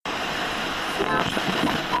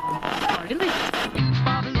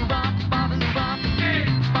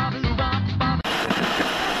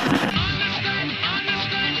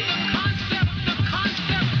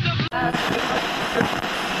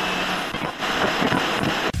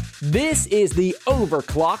This is the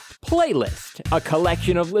Overclocked Playlist, a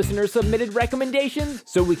collection of listener-submitted recommendations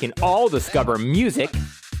so we can all discover music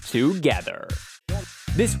together.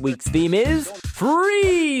 This week's theme is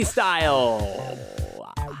freestyle.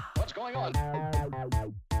 What's going on?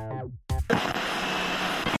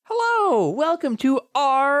 Hello, welcome to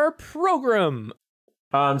our program.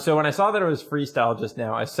 So when I saw that it was freestyle just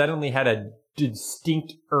now, I suddenly had a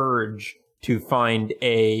distinct urge to find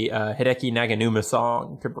a Hideki Naganuma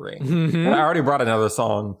song to bring. Mm-hmm. I already brought another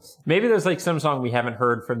song. Maybe there's like some song we haven't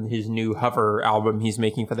heard from his new Hover album he's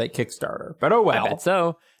making for that Kickstarter. But oh well. I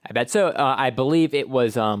bet so. I believe it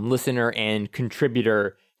was listener and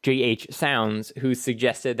contributor JH Sounds who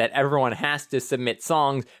suggested that everyone has to submit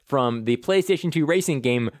songs from the PlayStation 2 racing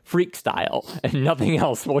game Freakstyle, and nothing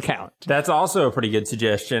else will count. That's also a pretty good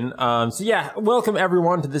suggestion. So yeah, welcome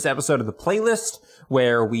everyone to this episode of the playlist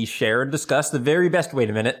where we share and discuss the very best. Wait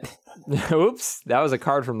a minute. Oops, that was a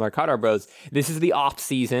card from Narcoto Bros. This is the off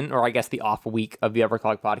season, or I guess the off week of the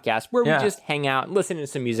Overclock podcast, where we just hang out, listen to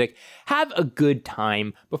some music, have a good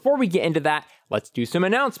time. Before we get into that, let's do some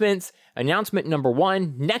announcements. Announcement number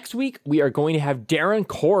 1, next week we are going to have Darren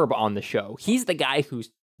Korb on the show. He's the guy who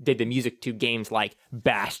did the music to games like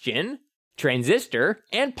Bastion, Transistor,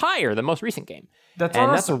 and Pyre, the most recent game.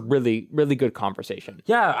 That's a really, really good conversation.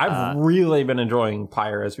 Yeah, I've really been enjoying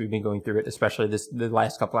Pyre as we've been going through it, especially the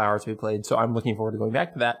last couple hours we played. So I'm looking forward to going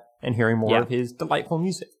back to that and hearing more of his delightful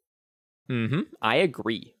music. Mm-hmm. I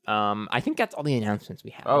agree. I think that's all the announcements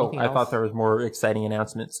we have. Oh, I thought there was more exciting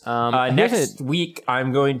announcements. Next week,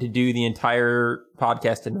 I'm going to do the entire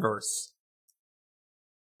podcast in verse.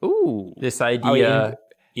 Ooh. This idea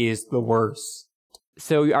is the worst.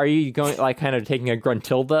 So are you going, like, kind of taking a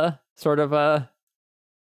Gruntilda sort of a...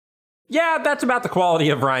 Yeah, that's about the quality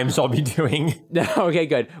of rhymes I'll be doing. Okay,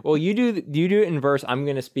 good. Well, you do it in verse. I'm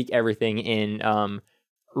going to speak everything in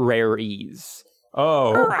rare ease.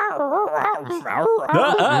 Oh.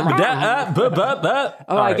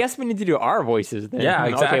 I guess we need to do our voices then. Yeah,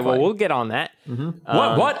 exactly. Okay, well, we'll get on that. Mm-hmm.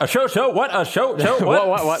 What? A show? What? A show?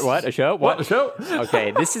 What? A show? What? A show?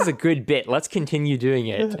 Okay, this is a good bit. Let's continue doing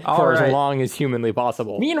it for as long as humanly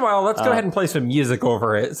possible. Meanwhile, let's go ahead and play some music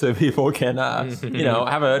over it so people can, have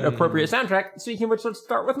an appropriate soundtrack. Speaking of which, let's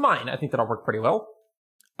start with mine. I think that'll work pretty well.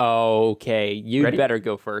 Okay, you Ready? better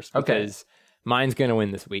go first because mine's going to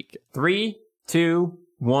win this week. 3, 2,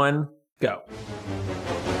 1, go.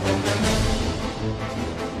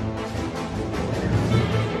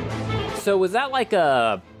 So was that like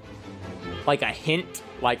a hint?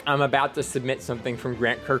 Like I'm about to submit something from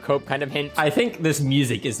Grant Kirkhope kind of hint? I think this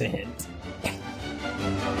music is a hint.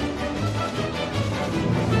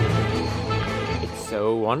 It's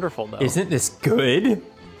so wonderful though. Isn't this good?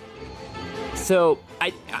 So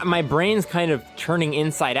my brain's kind of turning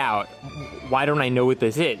inside out. Why don't I know what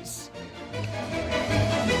this is?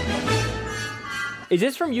 Is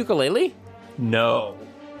this from Yooka-Laylee? No.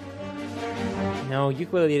 No,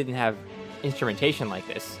 Yooka-Laylee didn't have instrumentation like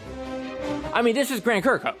this. I mean, this is Grant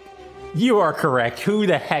Kirkhope. You are correct. Who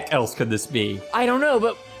the heck else could this be? I don't know,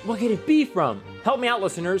 but what could it be from? Help me out,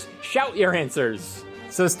 listeners. Shout your answers.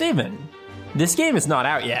 So, Steven, this game is not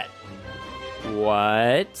out yet.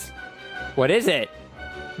 What? What is it?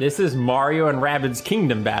 This is Mario and Rabbids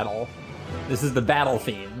Kingdom Battle. This is the battle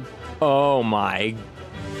theme. Oh my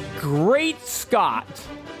great Scott.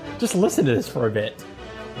 Just listen to this for a bit.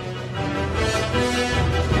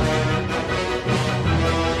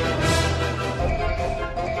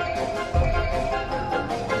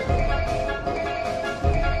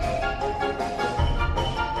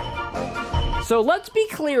 So let's be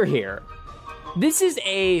clear here. This is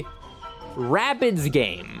a Rabbids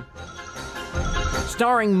game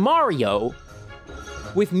starring Mario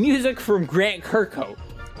with music from Grant Kirkhope.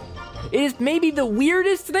 It is maybe the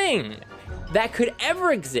weirdest thing that could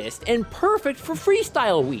ever exist and perfect for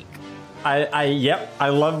Freestyle Week. I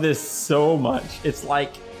love this so much. It's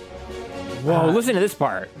like, whoa, listen to this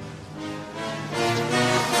part.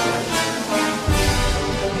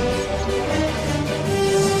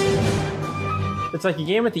 It's like a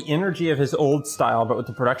game with the energy of his old style, but with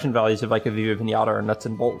the production values of like a Viva Pinata or Nuts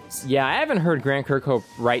and Bolts. Yeah, I haven't heard Grant Kirkhope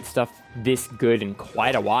write stuff this good in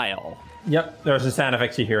quite a while. Yep, there's the sound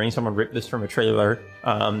effects you're hearing. Someone ripped this from a trailer.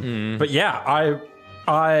 But yeah,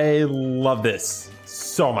 I love this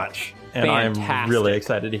so much. And Fantastic. I'm really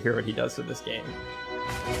excited to hear what he does with this game.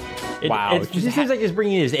 Wow. It just seems like he's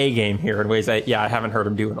bringing his A game here in ways I haven't heard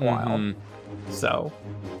him do in a while. So,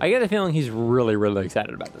 I get the feeling he's really, really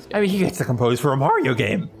excited about this game. I mean, he gets to compose for a Mario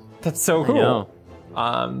game. That's so cool.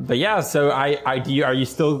 I know. But yeah, so are you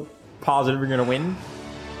still positive you're gonna win?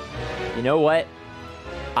 You know what?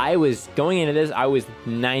 I was going into this, I was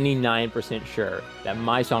 99% sure that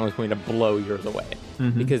my song was going to blow yours away.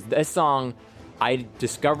 Because this song, I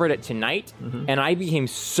discovered it tonight, and I became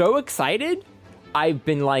so excited. I've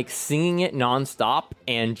been like singing it nonstop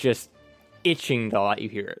and just itching to let you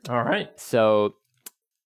hear it. All right. So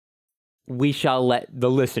we shall let the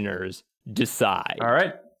listeners decide. All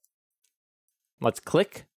right. Let's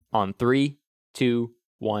click on 3, 2,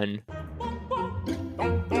 1.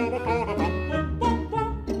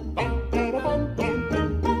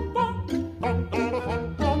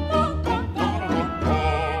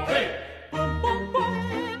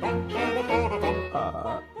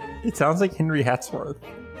 It sounds like Henry Hatsworth.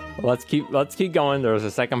 Let's keep going. There's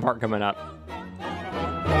a second part coming up.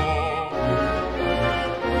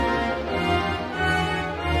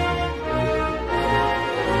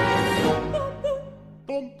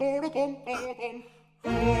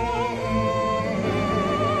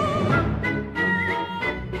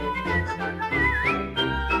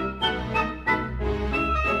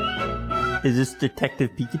 Is this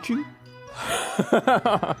Detective Pikachu?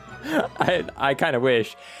 I kind of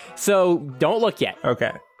wish. So don't look yet.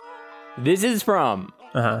 Okay. This is from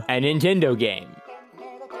a Nintendo game.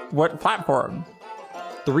 What platform?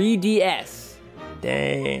 3DS.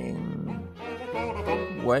 Dang.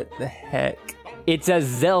 What the heck? It's a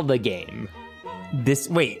Zelda game.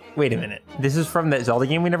 Wait a minute. This is from that Zelda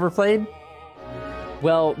game we never played?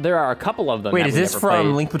 Well, there are a couple of them. Wait, that is we this never from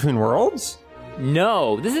played. Link Between Worlds?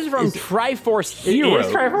 No, this is from Triforce Heroes. It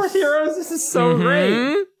is Triforce Heroes? This is so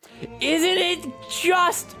great. Isn't it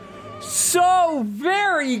just so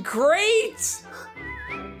very great?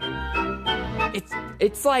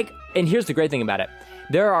 It's like, and here's the great thing about it.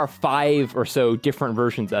 There are 5 or so different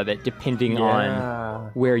versions of it depending on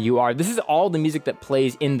where you are. This is all the music that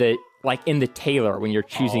plays in the tailor when you're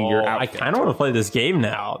choosing your outfit. I kind of want to play this game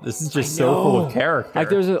now. This is just so full of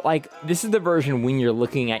character. Like this is the version when you're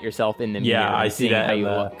looking at yourself in the mirror. Yeah, I see that how in you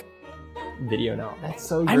the look. Video now. That's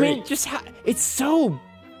so great. I mean, just it's so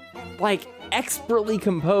like expertly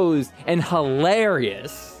composed and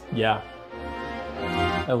hilarious. Yeah.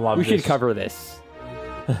 I love We this. should cover this.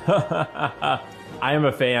 I am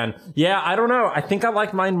a fan. Yeah, I don't know. I think I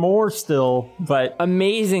like mine more still, but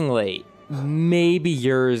Amazingly, maybe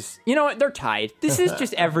yours. You know what? They're tied. This is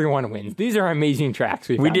just everyone wins. These are amazing tracks.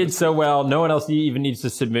 we did so well. No one else even needs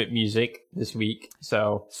to submit music this week.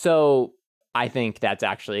 So I think that's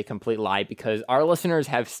actually a complete lie because our listeners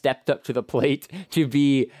have stepped up to the plate to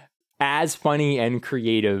be as funny and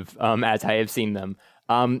creative as I have seen them.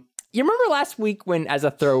 You remember last week when, as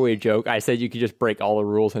a throwaway joke, I said you could just break all the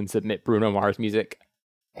rules and submit Bruno Mars music?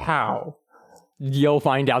 How? You'll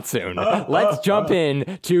find out soon. Let's jump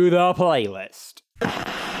in to the playlist.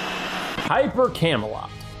 Hyper Camelot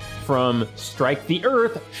from Strike the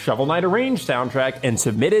Earth, Shovel Knight Arranged soundtrack, and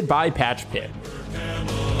submitted by Patch Pit.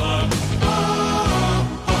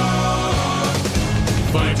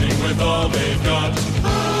 Fighting with all they've got.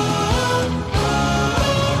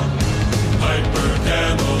 Hyper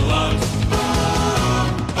Camelot.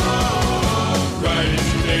 Riding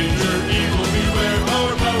to danger, evil beware.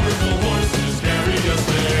 Our powerful horses carry us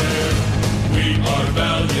there. We are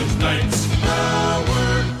valiant knights.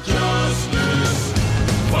 Our justice.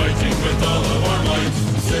 Fighting with all of our might.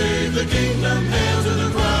 Save the kingdom, hail to the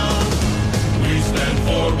crown. We stand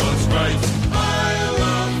for what's right. I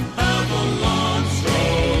love Avalon.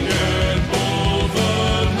 Strong and bold, the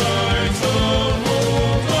knights of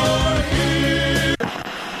old are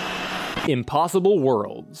here. Impossible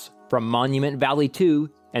Worlds from Monument Valley 2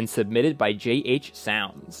 and submitted by JH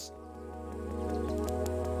Sounds.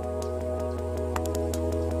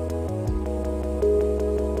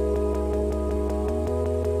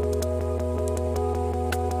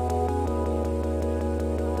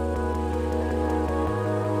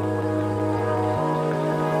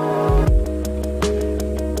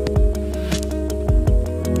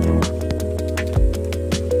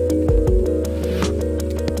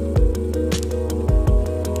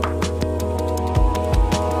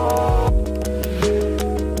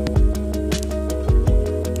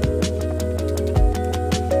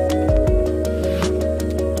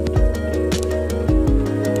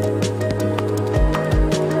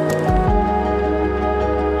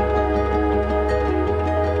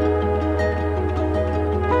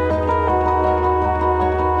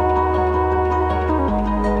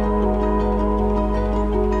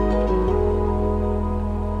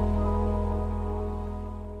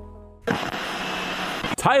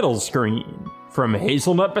 title screen from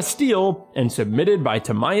Hazelnut Bastille and submitted by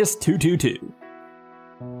Tamias222.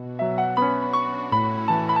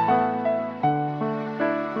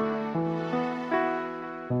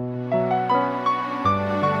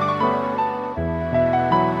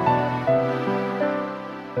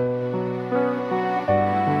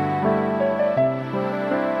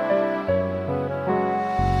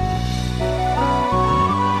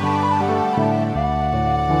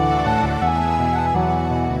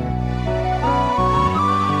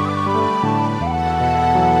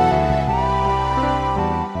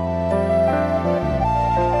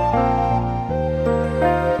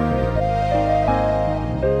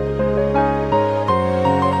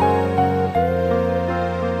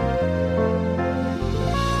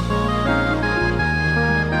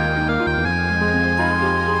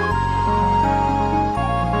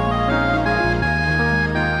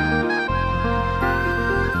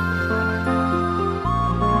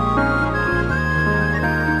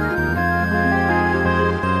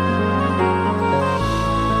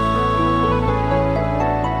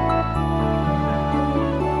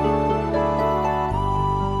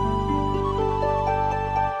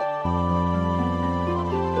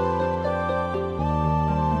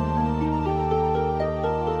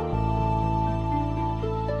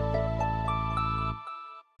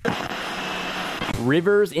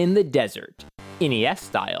 Rivers in the Desert, NES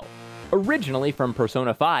style, originally from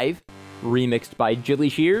Persona 5, remixed by Jilly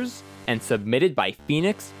Shears, and submitted by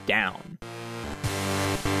Phoenix Down.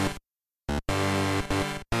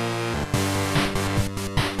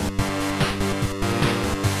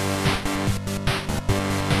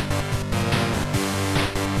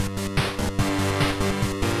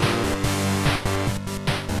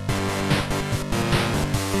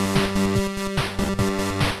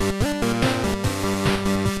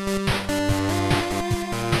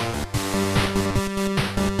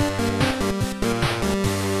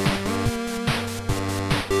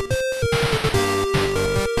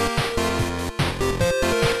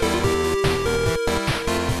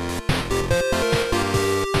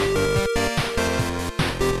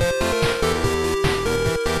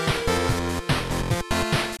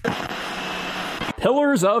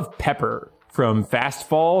 Pillars of Pepper from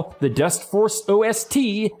Fastfall, the Dust Force OST,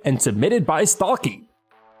 and submitted by Stalky.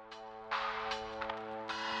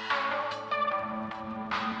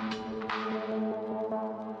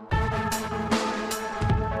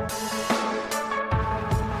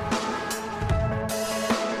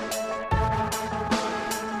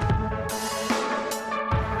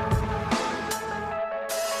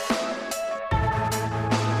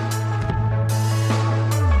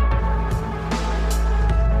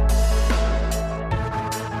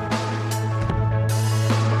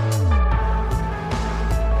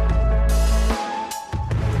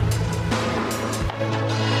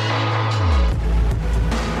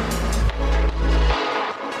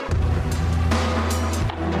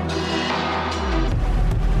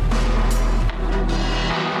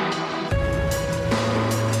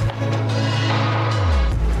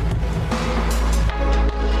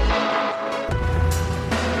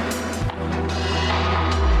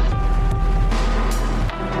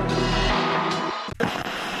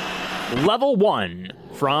 Level 1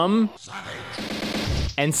 from Savage.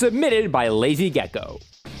 and submitted by Lazy Gecko.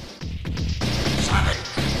 Savage.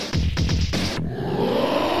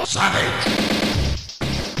 Savage.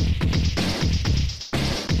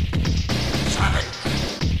 Savage.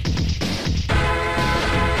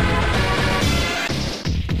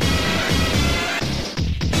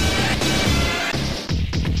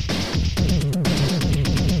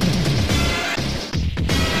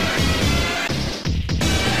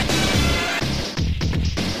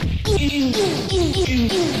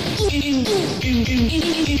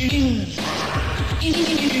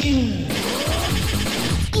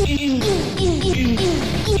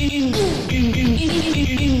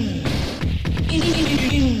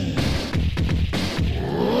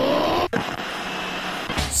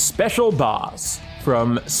 Special Boss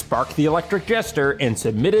from Spark the Electric Jester and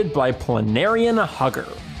submitted by Planarian Hugger.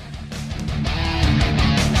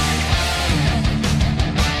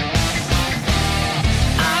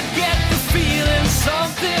 I get the feeling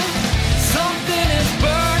something is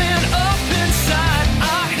burning up inside.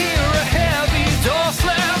 I hear a heavy door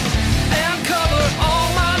slam and cover all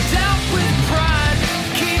my doubt with pride.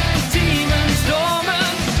 Keep the demons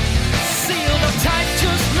dormant, sealed up tight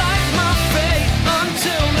just like my fate.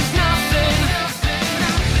 Until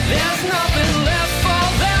there's nothing left for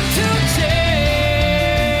them to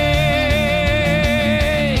take.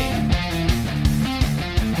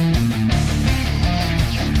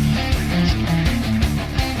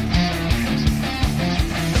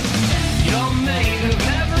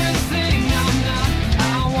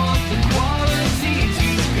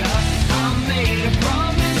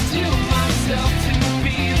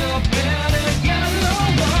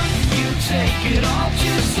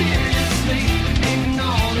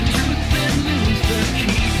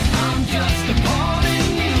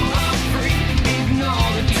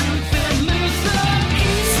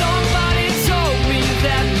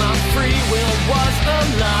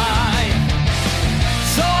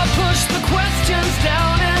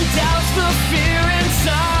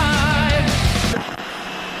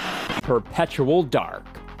 Perpetual Dark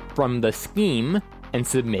from The Scheme and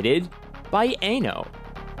submitted by Ano.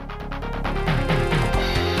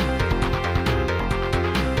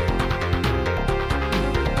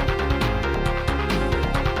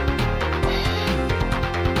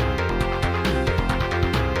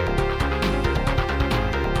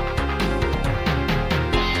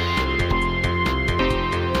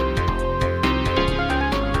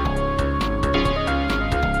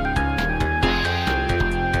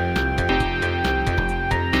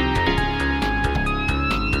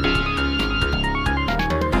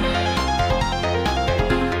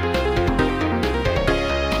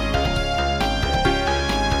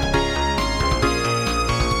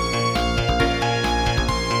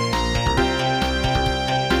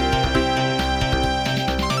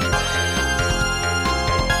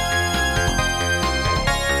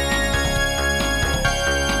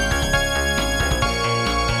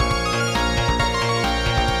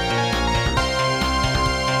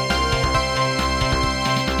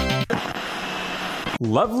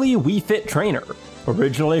 Lovely We Fit Trainer,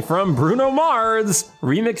 originally from Bruno Mars,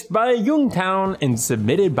 remixed by Youngtown and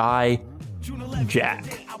submitted by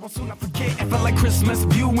Jack. I will soon not forget. It felt like Christmas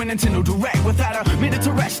view when Nintendo Direct. Without a minute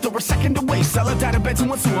to rest or a second to waste, I left out of bed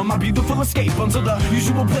to ensue on my beautiful escape until the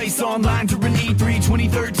usual place online during E3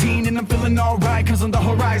 2013. And I'm feeling alright, cause on the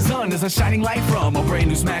horizon is a shining light from a brand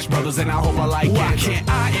new Smash Brothers, and I hope I like it. Why can't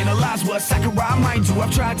I analyze what Sakurai might do?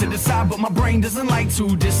 I've tried to decide, but my brain doesn't like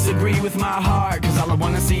to disagree with my heart, cause all I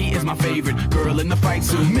wanna see is my favorite girl in the fight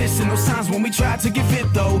suit. Missing those signs when we try to get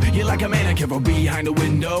fit though. You're like a mannequin from behind a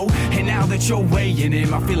window, and now that you're weighing in,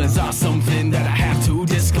 my feelings are something that I have to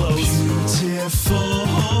disclose.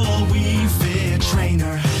 Beautiful We Fit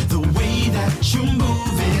Trainer, the way that you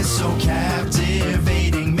move is so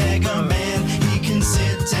captivating. Mega Man, he can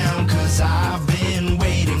sit down, cause I've been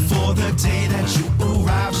waiting for the day that you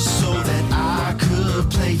arrive, just so that I could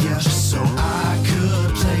play ya, just so I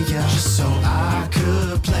could play ya, just so I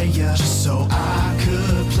could play ya, just so I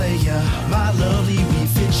could play ya, my lovely We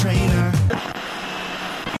Fit Trainer.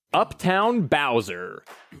 Uptown Bowser,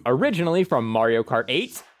 originally from Mario Kart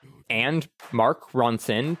 8 and Mark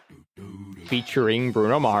Ronson, featuring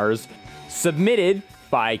Bruno Mars, submitted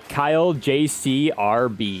by Kyle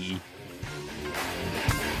JCRB.